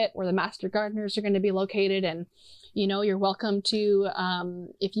market where the Master Gardeners are going to be located. And, you're welcome to,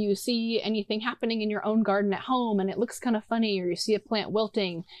 if you see anything happening in your own garden at home and it looks kind of funny, or you see a plant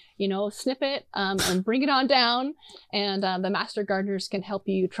wilting, snip it and bring it on down. And the Master Gardeners can help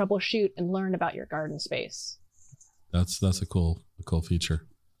you troubleshoot and learn about your garden space. That's a cool feature.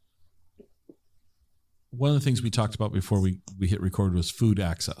 One of the things we talked about before we hit record was food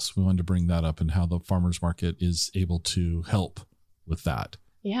access. We wanted to bring that up and how the farmer's market is able to help with that.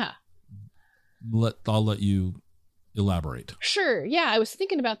 Yeah. I'll let you elaborate. Sure. Yeah. I was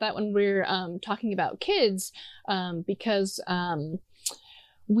thinking about that when we were talking about kids, because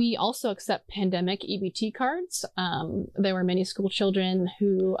We also accept pandemic EBT cards. There were many school children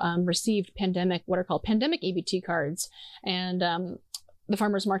who received what are called pandemic EBT cards. And the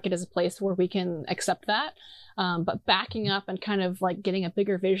farmers market is a place where we can accept that. But backing up and kind of like getting a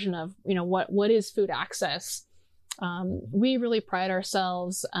bigger vision of, what is food access? We really pride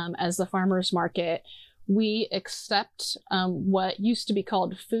ourselves as the farmers market. We accept what used to be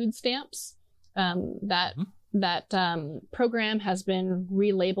called food stamps. That program has been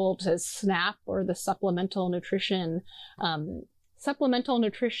relabeled as SNAP, or the Supplemental Nutrition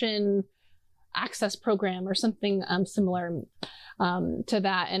Access Program, or something similar to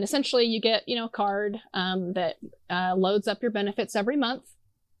that. And essentially you get, a card that loads up your benefits every month.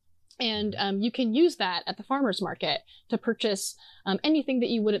 And you can use that at the farmer's market to purchase anything that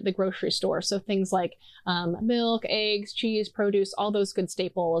you would at the grocery store. So things like milk, eggs, cheese, produce, all those good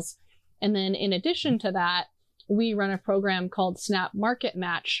staples. And then in addition to that, we run a program called SNAP Market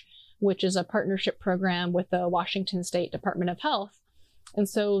Match, which is a partnership program with the Washington State Department of Health. And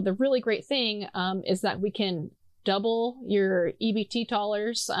so the really great thing is that we can double your EBT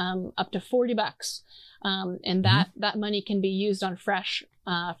dollars up to $40. And that money can be used on fresh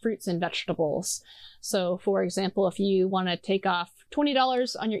fruits and vegetables. So for example, if you want to take off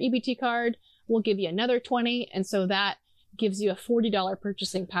 $20 on your EBT card, we'll give you another $20. And so that gives you a $40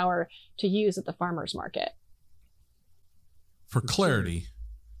 purchasing power to use at the farmer's market. For clarity,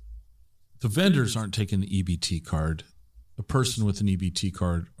 the vendors aren't taking the EBT card. A person with an EBT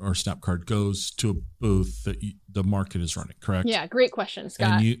card or SNAP card goes to a booth that the market is running, correct? Yeah, great question,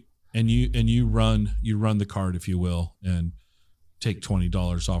 Scott. And you run the card, if you will, and take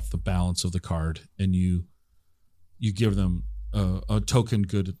 $20 off the balance of the card, and you give them a token,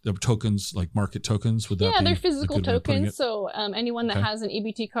 tokens like market tokens. Would that be they're physical tokens. So anyone that Okay. has an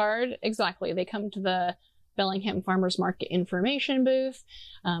EBT card, exactly, they come to the Bellingham Farmers Market information booth.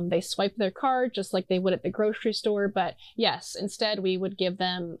 They swipe their card just like they would at the grocery store. But yes, instead we would give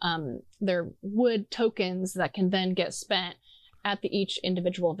them their wood tokens that can then get spent at each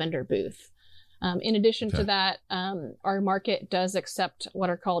individual vendor booth. In addition to that, our market does accept what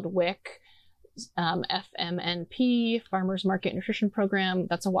are called WIC, FMNP, Farmers Market Nutrition Program.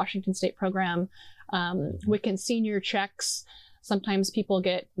 That's a Washington State program. WIC and senior checks. Sometimes people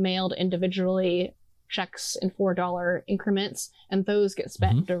get mailed individually checks in $4 increments, and those get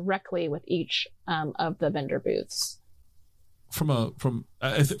spent directly with each of the vendor booths.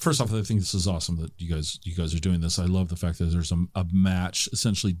 First off, I think this is awesome that you guys are doing this. I love the fact that there's a match,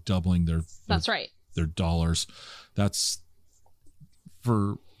 essentially doubling their dollars. That's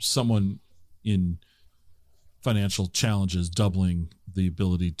for someone in financial challenges, doubling the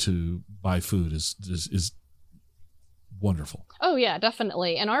ability to buy food is wonderful. Oh yeah,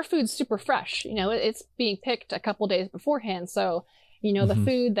 definitely. And our food's super fresh. It's being picked a couple days beforehand. So, the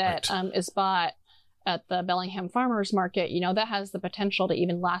food that is bought at the Bellingham Farmers Market, that has the potential to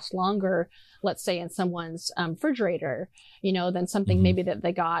even last longer, let's say in someone's refrigerator, than something maybe that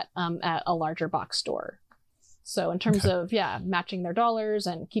they got at a larger box store. So in terms of, matching their dollars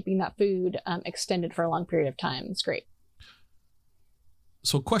and keeping that food extended for a long period of time, it's great.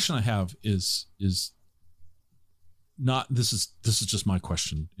 So a question I have is not, this is just my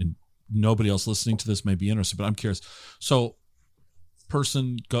question, and nobody else listening to this may be interested, but I'm curious. So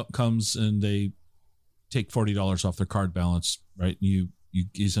person comes and they take $40 off their card balance, right? And you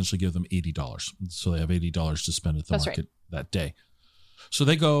essentially give them $80. So they have $80 to spend at the market that day. So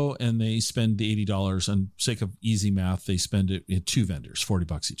they go and they spend the $80, and sake of easy math, they spend it at two vendors,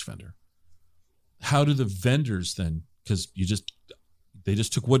 $40 each vendor. How do the vendors then, because they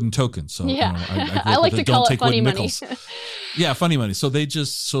just took wooden tokens. So I like to call it funny money. Yeah, funny money. So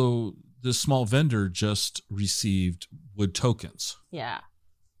the small vendor just received wood tokens. Yeah.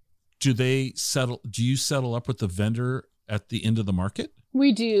 Do you settle up with the vendor at the end of the market?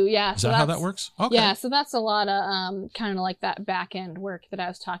 We do, yeah. Is that how that works? Okay. Yeah, so that's a lot of kind of like that back end work that I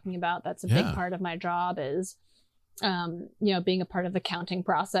was talking about. That's a big part of my job is, being a part of the counting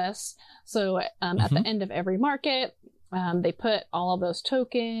process. So at the end of every market, they put all of those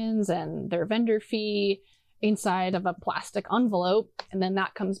tokens and their vendor fee inside of a plastic envelope, and then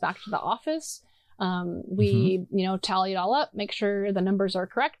that comes back to the office. We, tally it all up, make sure the numbers are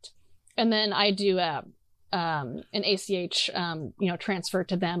correct, and then I do an ACH, transfer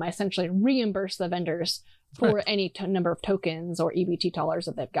to them. I essentially reimburse the vendors for any number of tokens or EBT dollars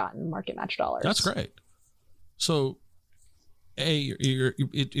that they've gotten, market match dollars. That's great. So,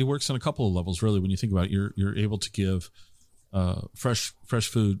 it works on a couple of levels, really. When you think about it, you're able to give fresh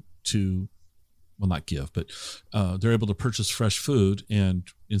food to, well, not give, but they're able to purchase fresh food, and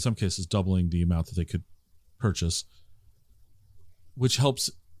in some cases doubling the amount that they could purchase, which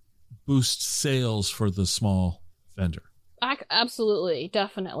helps boost sales for the small vendor. Absolutely,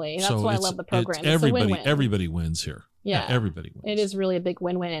 definitely. That's why I love the program. It's everybody, a win-win. Everybody wins here. Yeah, everybody wins. It is really a big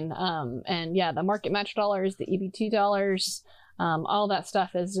win-win. And yeah, the market match dollars, the EBT dollars, all that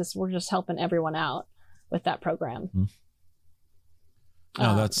stuff is just, we're just helping everyone out with that program. Mm-hmm.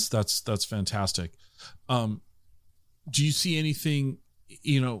 No, that's fantastic. Do you see anything,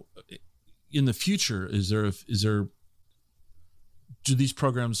 in the future? Do these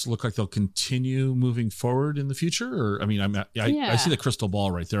programs look like they'll continue moving forward in the future? Or, I see the crystal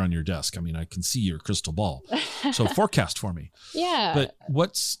ball right there on your desk. I can see your crystal ball. So forecast for me. Yeah. But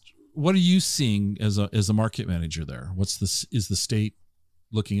what are you seeing as a market manager there? Is the state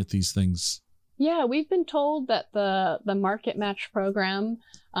looking at these things? Yeah, we've been told that the market match program,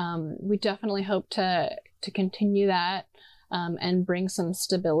 we definitely hope to continue that and bring some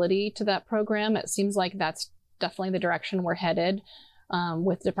stability to that program. It seems like that's definitely the direction we're headed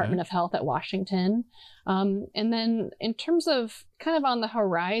with Department of Health at Washington. And then in terms of kind of on the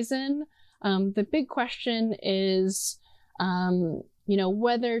horizon, the big question is,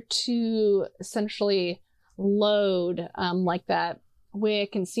 whether to essentially load like that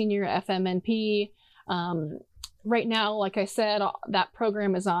WIC and senior FMNP. Right now, like I said, that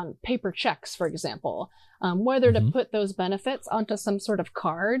program is on paper checks, for example, whether to put those benefits onto some sort of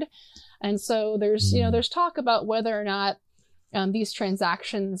card. And so there's talk about whether or not these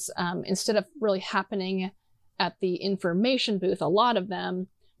transactions, instead of really happening at the information booth, a lot of them,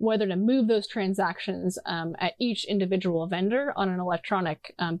 whether to move those transactions at each individual vendor on an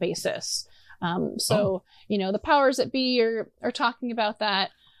electronic basis. The powers that be are talking about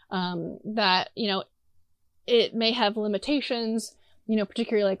that, it may have limitations,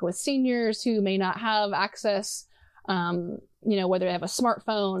 particularly like with seniors who may not have access, whether they have a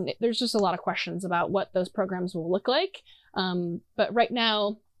smartphone. There's just a lot of questions about what those programs will look like. But right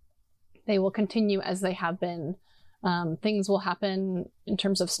now, they will continue as they have been. Things will happen in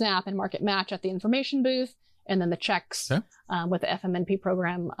terms of SNAP and market match at the information booth. And then the checks with the FMNP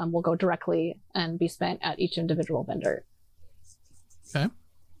program will go directly and be spent at each individual vendor. Okay.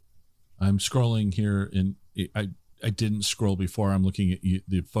 I'm scrolling here, and I didn't scroll before. I'm looking at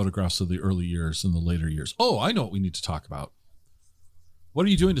the photographs of the early years and the later years. Oh, I know what we need to talk about. What are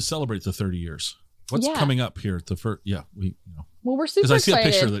you doing to celebrate the 30 years? What's coming up here at the first? Yeah, Well, we're super excited. Because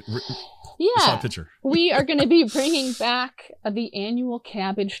I see a picture I saw a picture. We are going to be bringing back the annual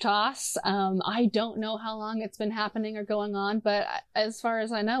cabbage toss. I don't know how long it's been happening or going on, but as far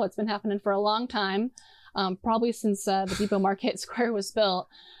as I know, it's been happening for a long time, probably since the Depot Market Square was built.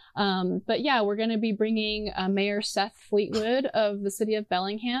 But yeah, we're going to be bringing Mayor Seth Fleetwood of the city of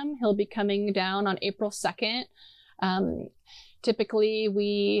Bellingham. He'll be coming down on April 2nd. Typically,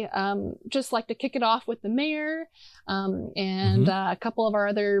 we just like to kick it off with the mayor and a couple of our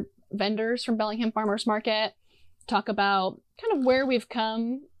other vendors from Bellingham Farmers Market, talk about kind of where we've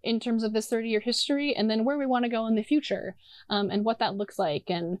come in terms of this 30-year history, and then where we want to go in the future, and what that looks like.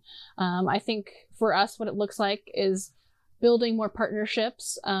 And I think for us, what it looks like is building more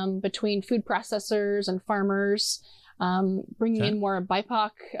partnerships between food processors and farmers, bringing in more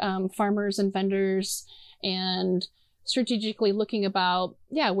BIPOC farmers and vendors, and strategically looking about,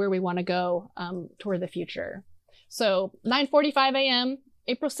 where we want to go toward the future. So 9:45 a.m.,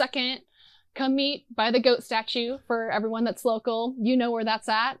 April 2nd, come meet by the goat statue for everyone that's local. You know where that's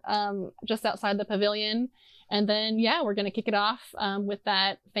at, just outside the pavilion. And then, we're going to kick it off with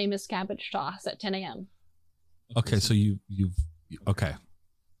that famous cabbage toss at 10 a.m. Okay, so okay.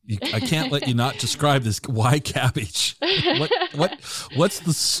 I can't let you not describe this. Why cabbage? What's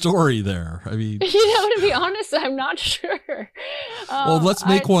the story there? I mean, to be honest, I'm not sure. Well, let's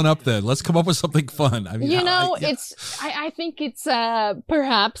make one up then. Let's come up with something fun. I mean, I think it's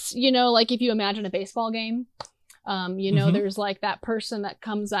perhaps, like if you imagine a baseball game, there's like that person that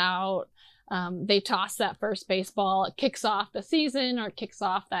comes out, they toss that first baseball, it kicks off the season or it kicks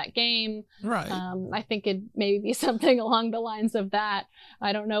off that game. Right. I think it maybe be something along the lines of that.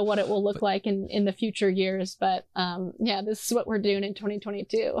 I don't know what it will look like in the future years, but this is what we're doing in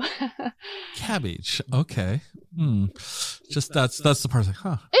 2022. Cabbage. Okay. Just that's the part like,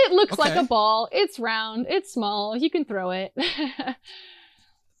 huh. It looks like a ball. It's round. It's small. You can throw it.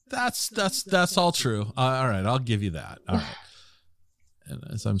 That's all true. All right. I'll give you that. All right. And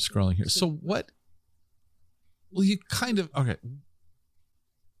as I'm scrolling here, so what will you kind of,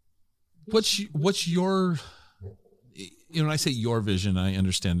 what's your, when I say your vision, I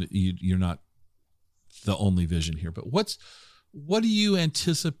understand that you're not the only vision here, but what do you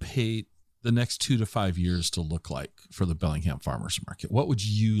anticipate the next 2 to 5 years to look like for the Bellingham Farmers Market? What would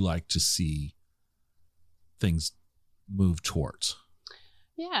you like to see things move towards?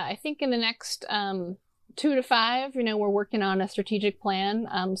 Yeah, I think in the next 2 to 5, we're working on a strategic plan.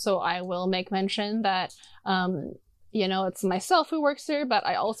 So I will make mention that, it's myself who works there, but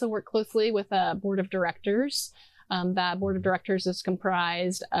I also work closely with a board of directors. That board of directors is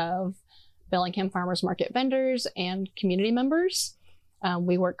comprised of Bellingham Farmers Market vendors and community members.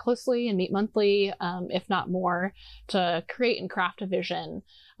 We work closely and meet monthly, if not more, to create and craft a vision.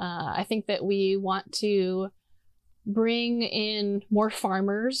 I think that we want to bring in more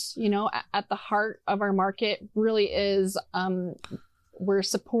farmers. At the heart of our market really is we're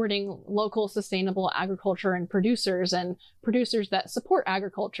supporting local sustainable agriculture and producers that support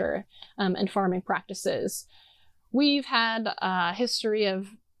agriculture and farming practices. We've had a history of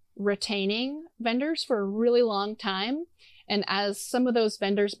retaining vendors for a really long time. And as some of those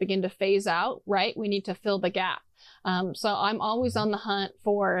vendors begin to phase out, right, we need to fill the gap. So I'm always on the hunt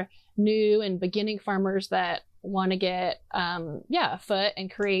for new and beginning farmers that want to get a foot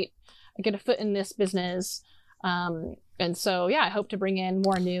and get a foot in this business. And so, I hope to bring in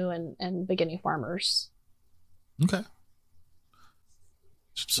more new and beginning farmers. Okay.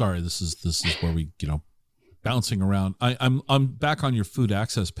 Sorry, this is where we, bouncing around. I'm back on your food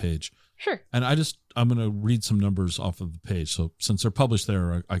access page. Sure. And I'm going to read some numbers off of the page. So since they're published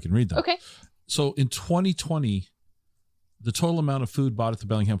there, I can read them. Okay. So in 2020, the total amount of food bought at the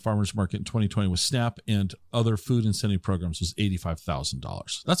Bellingham Farmers Market in 2020 with SNAP and other food incentive programs was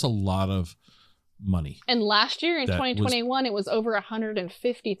 $85,000. That's a lot of money. And last year in 2021, it was over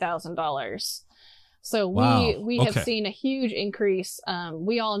 $150,000. So we have seen a huge increase.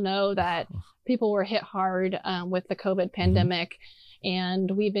 We all know that people were hit hard with the COVID pandemic, and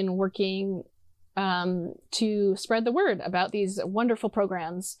we've been working to spread the word about these wonderful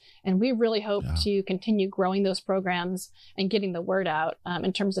programs. And we really hope to continue growing those programs and getting the word out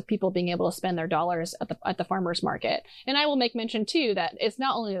in terms of people being able to spend their dollars at the farmers market. And I will make mention too that it's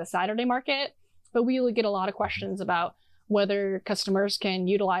not only the Saturday market, but we will get a lot of questions about whether customers can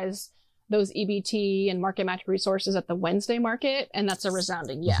utilize those EBT and market match resources at the Wednesday market. And that's a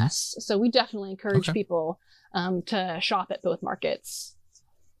resounding yes. So we definitely encourage people to shop at both markets.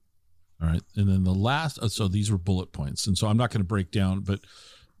 All right. And then the last, so these were bullet points. And so I'm not going to break down, but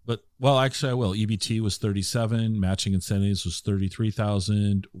well, actually I will. EBT was 37, matching incentives was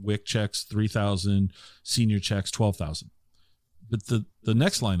 33,000, WIC checks 3,000, senior checks 12,000. But the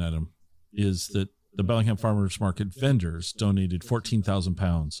next line item is that the Bellingham Farmers Market vendors donated 14,000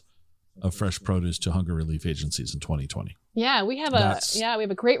 pounds of fresh produce to hunger relief agencies in 2020. Yeah, we have a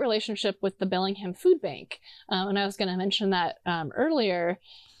great relationship with the Bellingham Food Bank. And I was going to mention that earlier.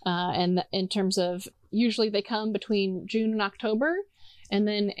 And in terms of usually they come between June and October, and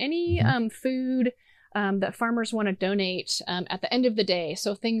then any food that farmers want to donate at the end of the day,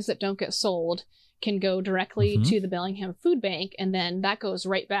 so things that don't get sold, can go directly to the Bellingham Food Bank, and then that goes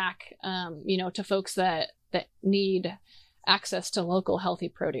right back, to folks that need access to local healthy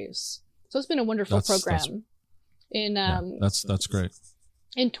produce. So it's been a wonderful program. That's great.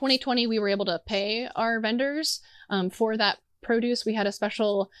 In 2020, we were able to pay our vendors for that produce. We had a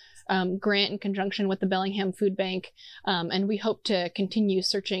special grant in conjunction with the Bellingham Food Bank, and we hope to continue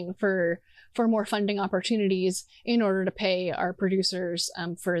searching for more funding opportunities in order to pay our producers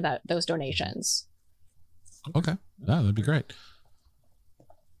for those donations. Okay, that'd be great.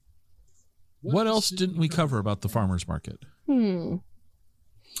 What else didn't we cover about the farmers market?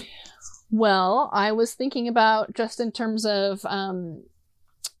 Well, I was thinking about just in terms of,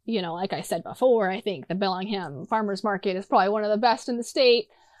 like I said before, I think the Bellingham Farmers Market is probably one of the best in the state.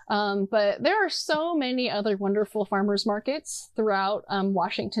 But there are so many other wonderful farmers markets throughout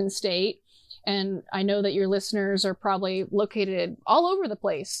Washington state. And I know that your listeners are probably located all over the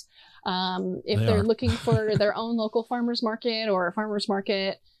place. If they're looking for their own local farmers market or a farmers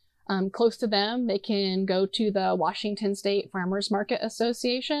market close to them, they can go to the Washington State Farmers Market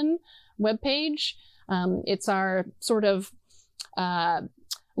Association webpage. It's our sort of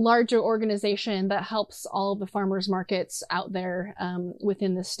larger organization that helps all of the farmers markets out there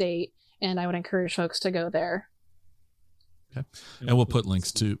within the state. And I would encourage folks to go there. Okay. And we'll put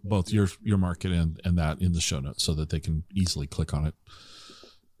links to both your market and that in the show notes so that they can easily click on it.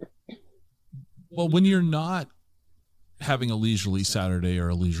 Well, when you're not having a leisurely Saturday or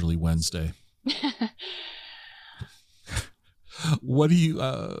a leisurely Wednesday, what do you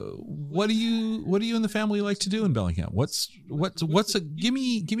and the family like to do in Bellingham?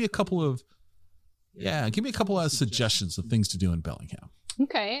 Give me a couple of suggestions of things to do in Bellingham.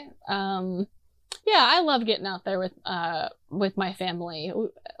 Okay. I love getting out there with my family.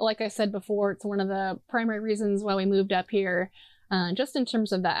 Like I said before, it's one of the primary reasons why we moved up here. Just in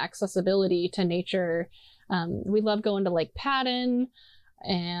terms of that accessibility to nature. We love going to Lake Padden.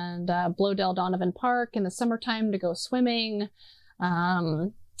 and Blowdale Donovan Park in the summertime to go swimming.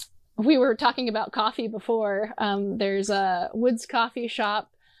 We were talking about coffee before. There's a Woods Coffee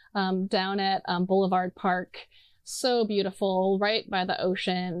Shop down at Boulevard Park. So beautiful, right by the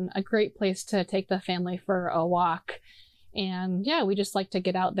ocean. A great place to take the family for a walk. And yeah, we just like to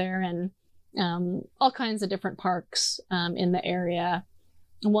get out there and all kinds of different parks in the area.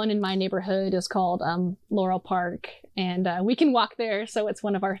 One in my neighborhood is called Laurel Park, and we can walk there, so it's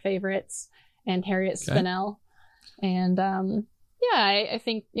one of our favorites. And Harriet Spinell. And yeah, I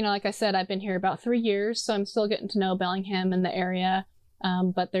think, like I said, I've been here about 3 years, so I'm still getting to know Bellingham and the area.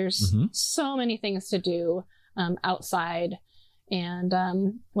 But there's so many things to do outside. And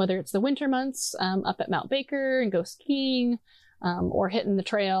whether it's the winter months up at Mount Baker and go skiing, or hitting the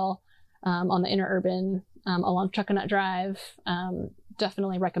trail on the interurban along Chuckanut Drive,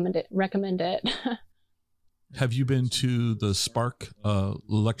 definitely recommend it. Have you been to the Spark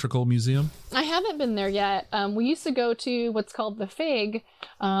Electrical Museum? I haven't been there yet. We used to go to what's called the FIG,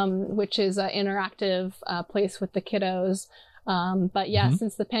 which is an interactive place with the kiddos. But yeah,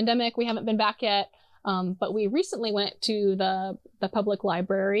 since the pandemic, we haven't been back yet. But we recently went to the public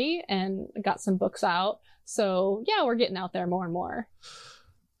library and got some books out. So yeah, we're getting out there more and more.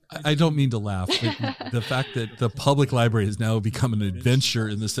 I don't mean to laugh, but the fact that the public library has now become an adventure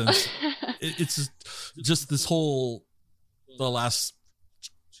in the sense, it's just this the last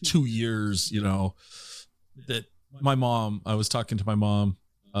 2 years, that I was talking to my mom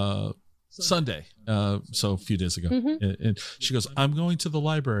Sunday, so a few days ago, and she goes, "I'm going to the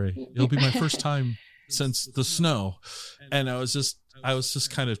library. It'll be my first time since the snow." And I was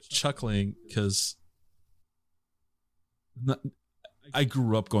just kind of chuckling because I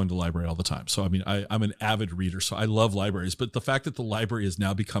grew up going to the library all the time. So, I mean, I'm an avid reader, so I love libraries. But the fact that the library is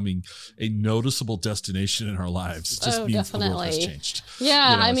now becoming a noticeable destination in our lives just means the world has changed.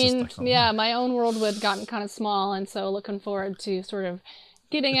 Yeah, I mean, my own world would have gotten kind of small. And so looking forward to sort of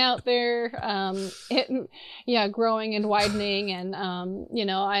getting out there, growing and widening. And,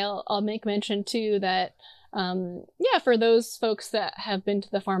 I'll make mention, too, that, for those folks that have been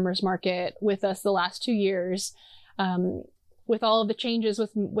to the farmers market with us the last 2 years, with all of the changes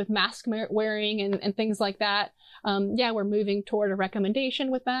with mask wearing and things like that, we're moving toward a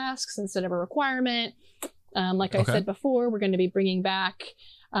recommendation with masks instead of a requirement. Like I said before, we're going to be bringing back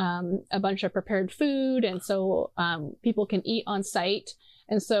a bunch of prepared food, and so people can eat on site.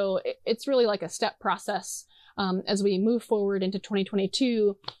 And so it's really like a step process as we move forward into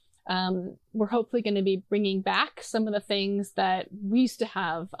 2022. We're hopefully going to be bringing back some of the things that we used to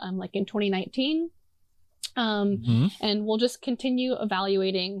have, like in 2019. And we'll just continue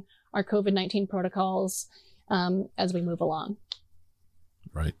evaluating our COVID-19 protocols as we move along.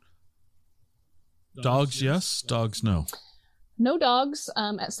 Right. Dogs, yes. Dogs, no. No dogs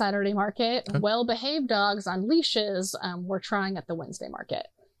at Saturday market. Okay. Well-behaved dogs on leashes we're trying at the Wednesday market.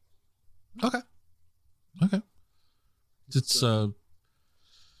 Okay. It's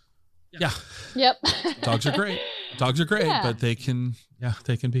yeah. Yep. Dogs are great. But they can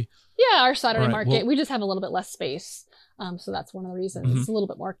be. Yeah, our Saturday market, we just have a little bit less space. So that's one of the reasons. It's a little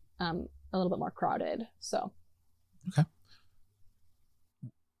bit more crowded. So. Okay.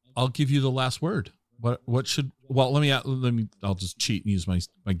 I'll give you the last word. I'll just cheat and use my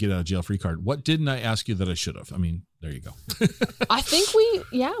get out of jail free card. What didn't I ask you that I should have? I mean, there you go. I think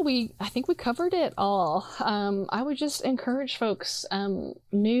we covered it all. I would just encourage folks,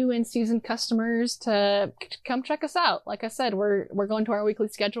 new and seasoned customers, to come check us out. Like I said, we're going to our weekly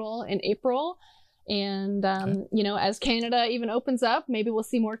schedule in April. And, as Canada even opens up, maybe we'll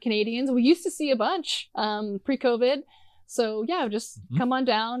see more Canadians. We used to see a bunch pre-COVID. So just come on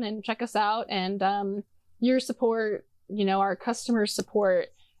down and check us out. And your support, our customers' support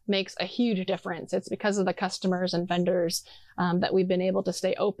makes a huge difference. It's because of the customers and vendors that we've been able to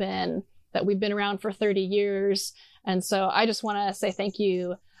stay open, that we've been around for 30 years. And so I just want to say thank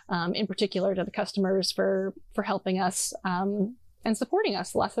you in particular to the customers for helping us and supporting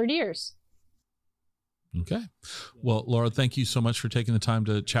us the last 30 years. Okay. Well, Laura, thank you so much for taking the time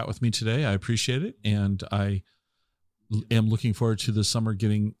to chat with me today. I appreciate it. And I am looking forward to this summer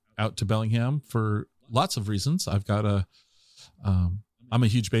getting out to Bellingham for lots of reasons. I've got I'm a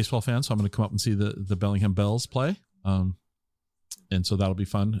huge baseball fan, so I'm going to come up and see the Bellingham Bells play. And so that'll be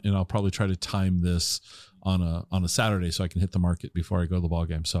fun. And I'll probably try to time this on a Saturday so I can hit the market before I go to the ball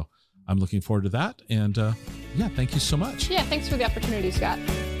game. So I'm looking forward to that. And thank you so much. Yeah. Thanks for the opportunity, Scott.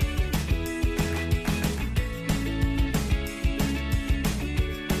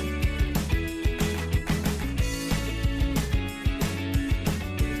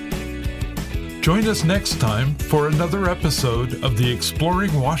 Join us next time for another episode of the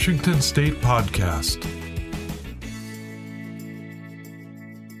Exploring Washington State podcast.